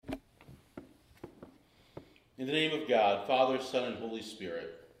In the name of God, Father, Son, and Holy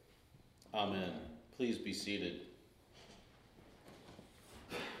Spirit. Amen. Please be seated.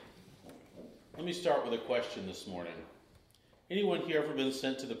 Let me start with a question this morning. Anyone here ever been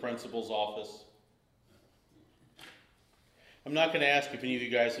sent to the principal's office? I'm not going to ask if any of you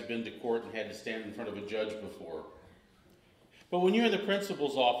guys have been to court and had to stand in front of a judge before. But when you're in the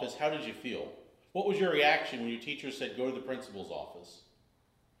principal's office, how did you feel? What was your reaction when your teacher said, go to the principal's office?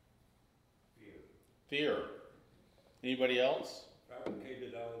 Fear. Anybody else?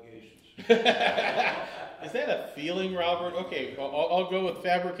 Fabricated allegations. Is that a feeling, Robert? Okay, I'll go with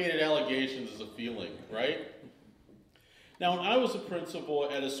fabricated allegations as a feeling, right? Now, when I was a principal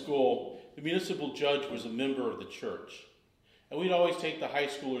at a school, the municipal judge was a member of the church. And we'd always take the high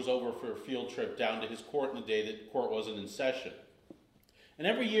schoolers over for a field trip down to his court in the day that court wasn't in session. And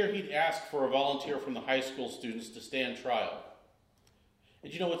every year he'd ask for a volunteer from the high school students to stand trial.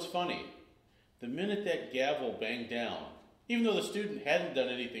 And you know what's funny? The minute that gavel banged down, even though the student hadn't done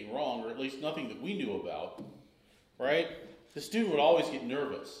anything wrong, or at least nothing that we knew about, right? The student would always get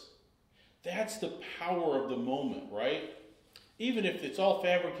nervous. That's the power of the moment, right? Even if it's all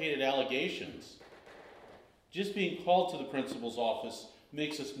fabricated allegations, just being called to the principal's office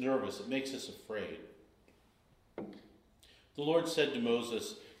makes us nervous. It makes us afraid. The Lord said to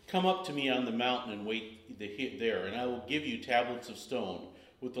Moses, "Come up to me on the mountain and wait there, and I will give you tablets of stone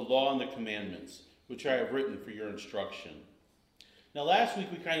with the law and the commandments, which I have written for your instruction." Now last week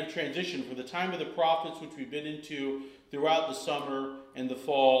we kind of transitioned from the time of the prophets, which we've been into throughout the summer and the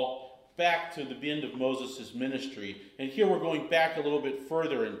fall, back to the end of Moses' ministry. And here we're going back a little bit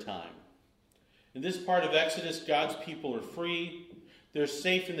further in time. In this part of Exodus, God's people are free. They're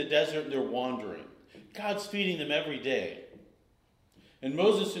safe in the desert and they're wandering. God's feeding them every day. And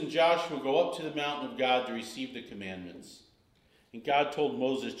Moses and Joshua go up to the mountain of God to receive the commandments. And God told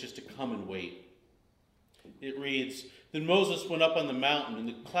Moses just to come and wait. It reads, "Then Moses went up on the mountain, and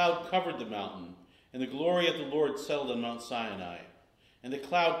the cloud covered the mountain, and the glory of the Lord settled on Mount Sinai. And the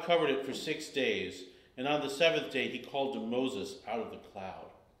cloud covered it for 6 days, and on the seventh day he called to Moses out of the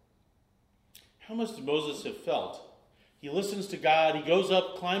cloud." How must Moses have felt? He listens to God, he goes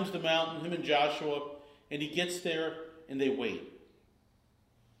up, climbs the mountain, him and Joshua, and he gets there, and they wait.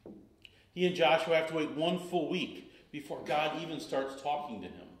 He and Joshua have to wait 1 full week before God even starts talking to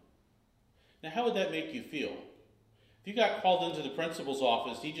him. Now, how would that make you feel? If you got called into the principal's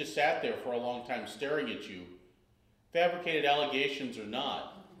office, he just sat there for a long time staring at you, fabricated allegations or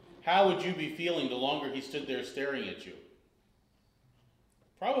not, how would you be feeling the longer he stood there staring at you?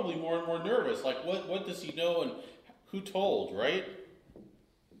 Probably more and more nervous, like what does he know and who told, right?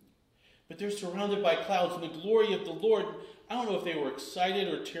 But they're surrounded by clouds and the glory of the Lord. I don't know if they were excited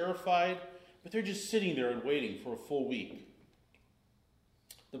or terrified, but they're just sitting there and waiting for a full week.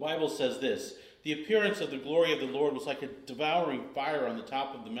 The Bible says this, "The appearance of the glory of the Lord was like a devouring fire on the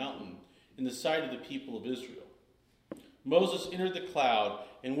top of the mountain in the sight of the people of Israel. Moses entered the cloud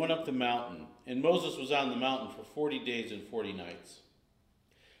and went up the mountain, and Moses was on the mountain for 40 days and 40 nights.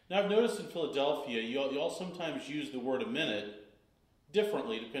 Now, I've noticed in Philadelphia, you all sometimes use the word a minute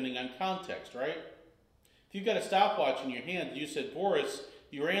differently depending on context, right? If you've got a stopwatch in your hand and you said, "Boris,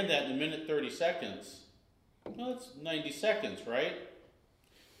 you ran that in a minute 30 seconds. Well, that's 90 seconds, right?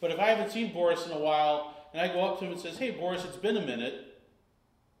 But if I haven't seen Boris in a while and I go up to him and says, "Hey, Boris, it's been a minute."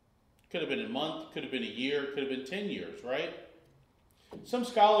 Could have been a month, could have been a year, could have been 10 years, right? Some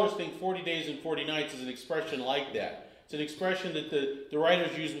scholars think 40 days and 40 nights is an expression like that. It's an expression that the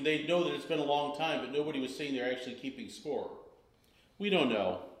writers use when they know that it's been a long time, but nobody was saying they're actually keeping score. We don't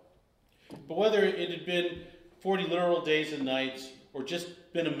know. But whether it had been 40 literal days and nights or just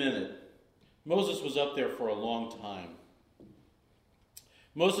been a minute, Moses was up there for a long time.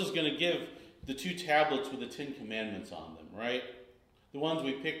 Moses is going to give the 2 tablets with the 10 commandments on them, right? The ones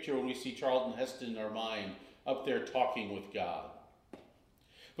we picture when we see Charlton Heston in our mind up there talking with God.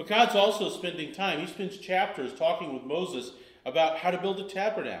 But God's also spending time. He spends chapters talking with Moses about how to build a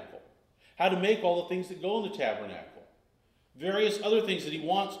tabernacle, how to make all the things that go in the tabernacle, various other things that he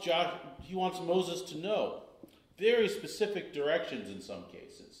wants Moses to know, very specific directions in some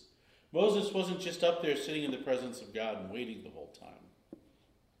cases. Moses wasn't just up there sitting in the presence of God and waiting the whole time.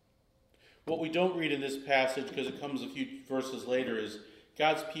 What we don't read in this passage, because it comes a few verses later, is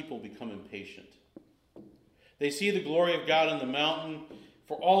God's people become impatient. They see the glory of God on the mountain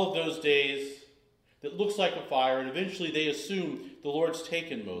for all of those days that looks like a fire, and eventually they assume the Lord's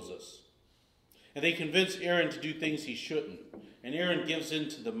taken Moses. And they convince Aaron to do things he shouldn't, and Aaron gives in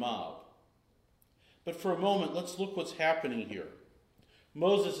to the mob. But for a moment, let's look what's happening here.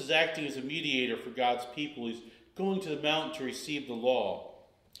 Moses is acting as a mediator for God's people. He's going to the mountain to receive the law.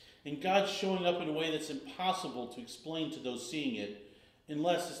 And God's showing up in a way that's impossible to explain to those seeing it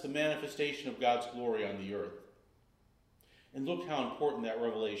unless it's the manifestation of God's glory on the earth. And look how important that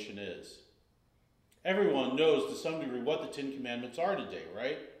revelation is. Everyone knows to some degree what the Ten Commandments are today,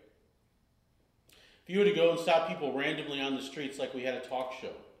 right? If you were to go and stop people randomly on the streets like we had a talk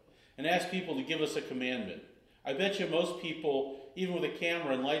show and ask people to give us a commandment, I bet you most people, even with a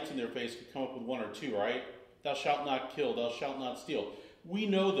camera and lights in their face, could come up with one or two, right? Thou shalt not kill, thou shalt not steal. We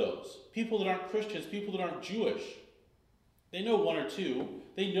know those. People that aren't Christians, people that aren't Jewish, they know one or two.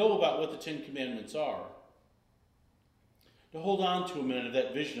 They know about what the Ten Commandments are. To hold on to a minute of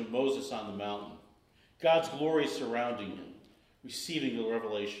that vision of Moses on the mountain, God's glory surrounding him, receiving the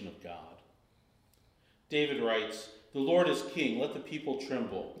revelation of God. David writes, "The Lord is king, let the people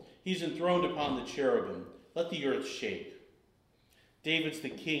tremble. He's enthroned upon the cherubim, let the earth shake." David's the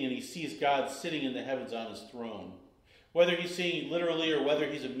king, and he sees God sitting in the heavens on his throne. Whether he's seeing it literally or whether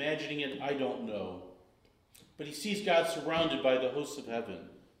he's imagining it, I don't know. But he sees God surrounded by the hosts of heaven.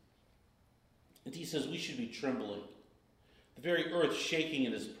 And he says we should be trembling, the very earth shaking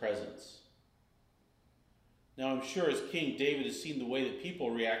in his presence. Now I'm sure as king, David has seen the way that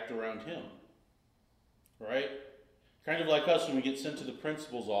people react around him. Right? Kind of like us when we get sent to the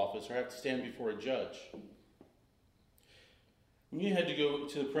principal's office or have to stand before a judge. When you had to go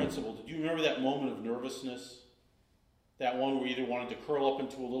to the principal, did you remember that moment of nervousness? That one where you either wanted to curl up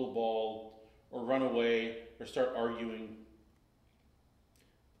into a little ball or run away or start arguing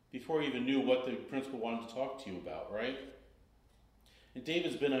before you even knew what the principal wanted to talk to you about, right? And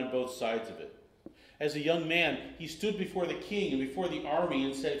David's been on both sides of it. As a young man, he stood before the king and before the army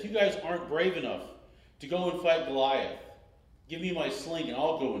and said, "If you guys aren't brave enough to go and fight Goliath, give me my sling and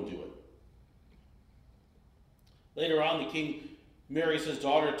I'll go and do it." Later on, the king marries his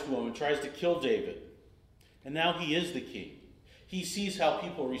daughter to him and tries to kill David. And now he is the king. He sees how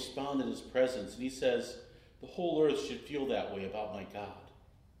people respond in his presence, and he says, the whole earth should feel that way about my God.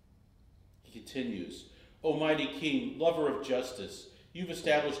 He continues, "O mighty king, lover of justice, you've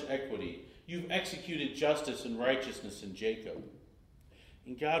established equity. You've executed justice and righteousness in Jacob."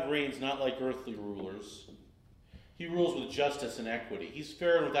 And God reigns not like earthly rulers. He rules with justice and equity. He's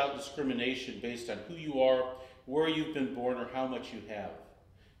fair and without discrimination based on who you are, where you've been born, or how much you have.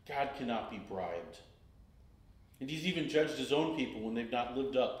 God cannot be bribed. And he's even judged his own people when they've not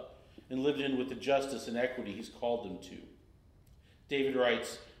lived up and lived in with the justice and equity he's called them to. David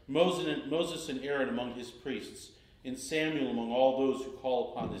writes, Moses and Aaron among his priests, and Samuel among all those who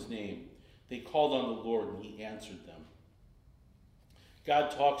call upon his name. They called on the Lord, and he answered them.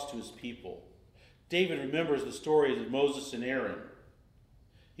 God talks to his people. David remembers the stories of Moses and Aaron.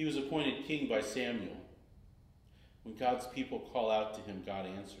 He was appointed king by Samuel. When God's people call out to him, God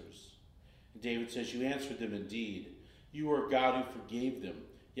answers. And David says, "You answered them indeed. You are God who forgave them,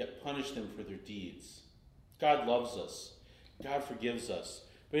 yet punished them for their deeds." God loves us. God forgives us.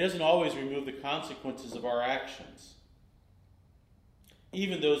 But he doesn't always remove the consequences of our actions.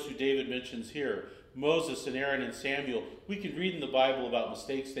 Even those who David mentions here, Moses and Aaron and Samuel, we could read in the Bible about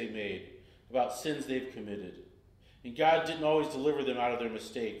mistakes they made, about sins they've committed. And God didn't always deliver them out of their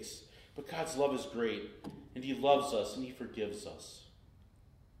mistakes. But God's love is great, and he loves us, and he forgives us.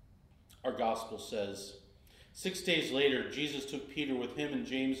 Our gospel says, 6 days later, Jesus took Peter with him and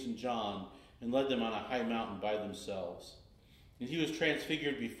James and John and led them on a high mountain by themselves. And he was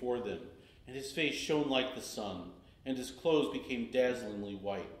transfigured before them, and his face shone like the sun, and his clothes became dazzlingly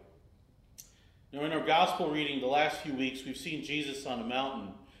white. Now, in our gospel reading the last few weeks, we've seen Jesus on a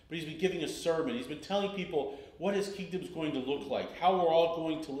mountain, but he's been giving a sermon. He's been telling people what his kingdom is going to look like, how we're all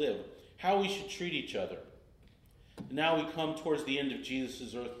going to live, how we should treat each other. And now we come towards the end of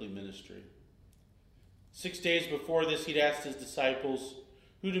Jesus' earthly ministry. 6 days before this, he'd asked his disciples,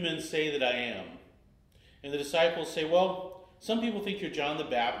 "Who do men say that I am?" And the disciples say, "Well, some people think you're John the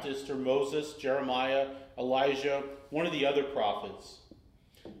Baptist or Moses, Jeremiah, Elijah, one of the other prophets."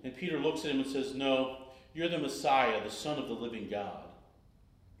 And Peter looks at him and says, "No, you're the Messiah, the Son of the living God."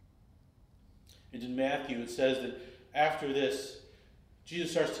 And in Matthew it says that after this,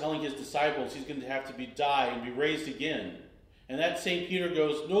 Jesus starts telling his disciples he's going to have to die and be raised again. And that same Peter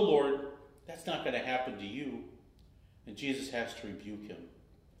goes, "No, Lord, that's not going to happen to you." And Jesus has to rebuke him.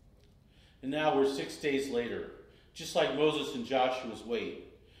 And now we're 6 days later, just like Moses and Joshua's wait.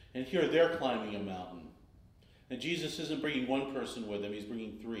 And here they're climbing a mountain. And Jesus isn't bringing one person with him, he's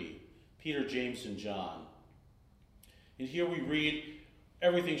bringing three, Peter, James, and John. And here we read,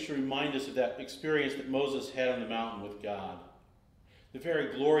 everything should remind us of that experience that Moses had on the mountain with God. The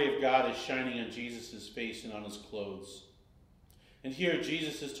very glory of God is shining on Jesus' face and on his clothes. And here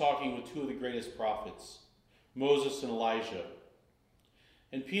Jesus is talking with two of the greatest prophets, Moses and Elijah.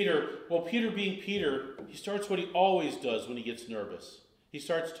 And Peter being Peter, he starts what he always does when he gets nervous. He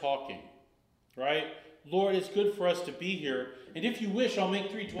starts talking, right? Lord, it's good for us to be here. And if you wish, I'll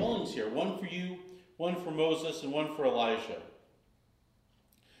make 3 dwellings here. One for you, one for Moses, and one for Elijah.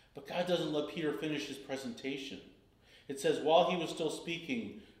 But God doesn't let Peter finish his presentation. It says, while he was still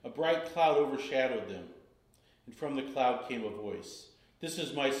speaking, a bright cloud overshadowed them. And from the cloud came a voice. This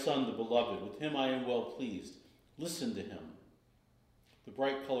is my son, the beloved. With him I am well pleased. Listen to him. The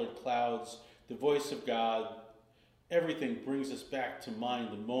bright-colored clouds, the voice of God, everything brings us back to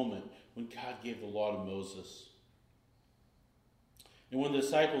mind the moment when God gave the law to Moses. And when the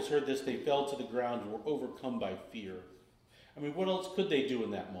disciples heard this, they fell to the ground and were overcome by fear. I mean, what else could they do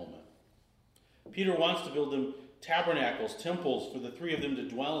in that moment? Peter wants to build them tabernacles, temples for the 3 of them to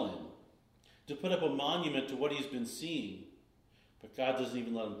dwell in, to put up a monument to what he's been seeing. But God doesn't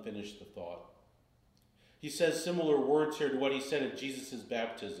even let him finish the thought. He says similar words here to what he said at Jesus'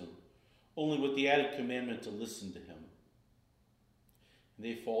 baptism, only with the added commandment to listen to him. And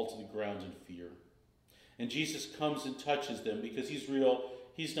they fall to the ground in fear. And Jesus comes and touches them because he's real.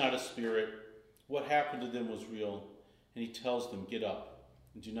 He's not a spirit. What happened to them was real. And he tells them, get up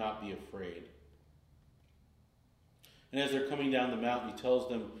and do not be afraid. And as they're coming down the mountain, he tells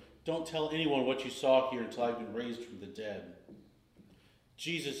them, don't tell anyone what you saw here until I've been raised from the dead.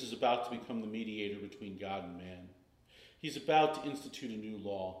 Jesus is about to become the mediator between God and man. He's about to institute a new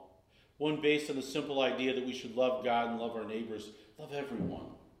law, one based on the simple idea that we should love God and love our neighbors, love everyone.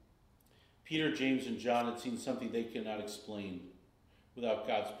 Peter, James, and John had seen something they cannot explain without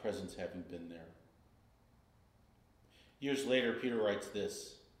God's presence having been there. Years later, Peter writes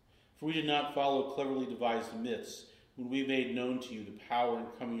this, for we did not follow cleverly devised myths when we made known to you the power and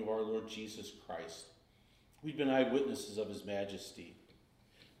coming of our Lord Jesus Christ. We'd been eyewitnesses of his majesty.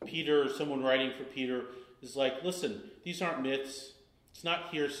 Peter, or someone writing for Peter, is like, listen, these aren't myths. It's not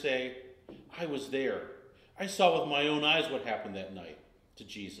hearsay. I was there. I saw with my own eyes what happened that night to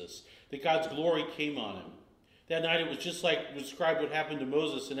Jesus, that God's glory came on him. That night it was just like described what happened to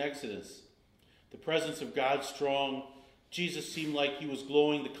Moses in Exodus. The presence of God strong. Jesus seemed like he was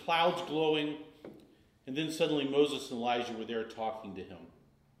glowing, the clouds glowing, and then suddenly Moses and Elijah were there talking to him.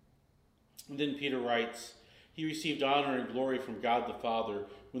 And then Peter writes, he received honor and glory from God the Father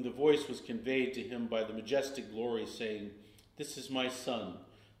when the voice was conveyed to him by the majestic glory saying, this is my Son,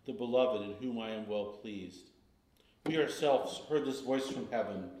 the beloved, in whom I am well pleased. We ourselves heard this voice from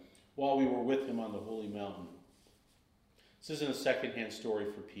heaven while we were with him on the holy mountain. This isn't a second-hand story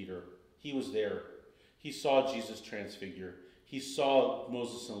for Peter. He was there. He saw Jesus transfigure. He saw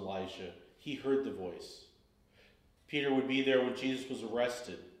Moses and Elijah. He heard the voice. Peter would be there when Jesus was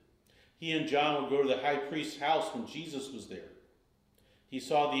arrested. He and John would go to the high priest's house when Jesus was there. He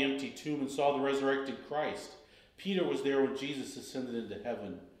saw the empty tomb and saw the resurrected Christ. Peter was there when Jesus ascended into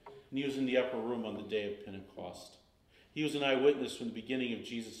heaven, and he was in the upper room on the day of Pentecost. He was an eyewitness from the beginning of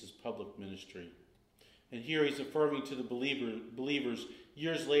Jesus' public ministry. And here he's affirming to the believers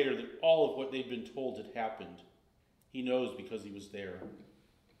years later that all of what they'd been told had happened. He knows because he was there.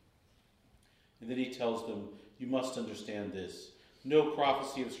 And then he tells them, you must understand this. No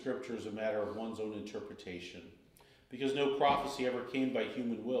prophecy of Scripture is a matter of one's own interpretation, because no prophecy ever came by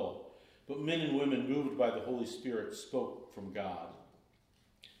human will, but men and women moved by the Holy Spirit spoke from God.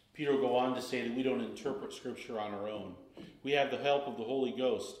 Peter will go on to say that we don't interpret Scripture on our own. We have the help of the Holy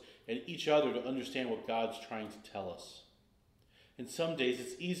Ghost and each other to understand what God's trying to tell us. And some days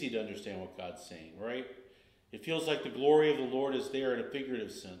it's easy to understand what God's saying, right? It feels like the glory of the Lord is there in a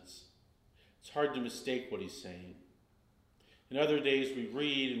figurative sense. It's hard to mistake what he's saying. In other days we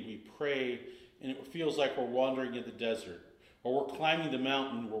read and we pray, and it feels like we're wandering in the desert, or we're climbing the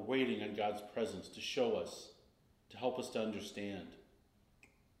mountain and we're waiting on God's presence to show us, to help us to understand.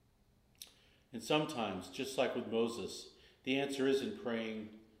 And sometimes, just like with Moses, the answer is in praying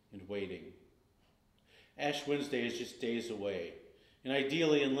and waiting. Ash Wednesday is just days away. And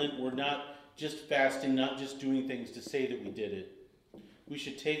ideally in Lent, we're not just fasting, not just doing things to say that we did it. We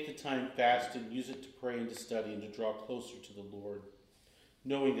should take the time fast and use it to pray and to study and to draw closer to the Lord,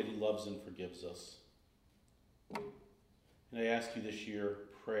 knowing that he loves and forgives us. And I ask you this year,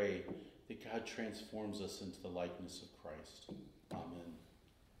 pray that God transforms us into the likeness of Christ. Amen.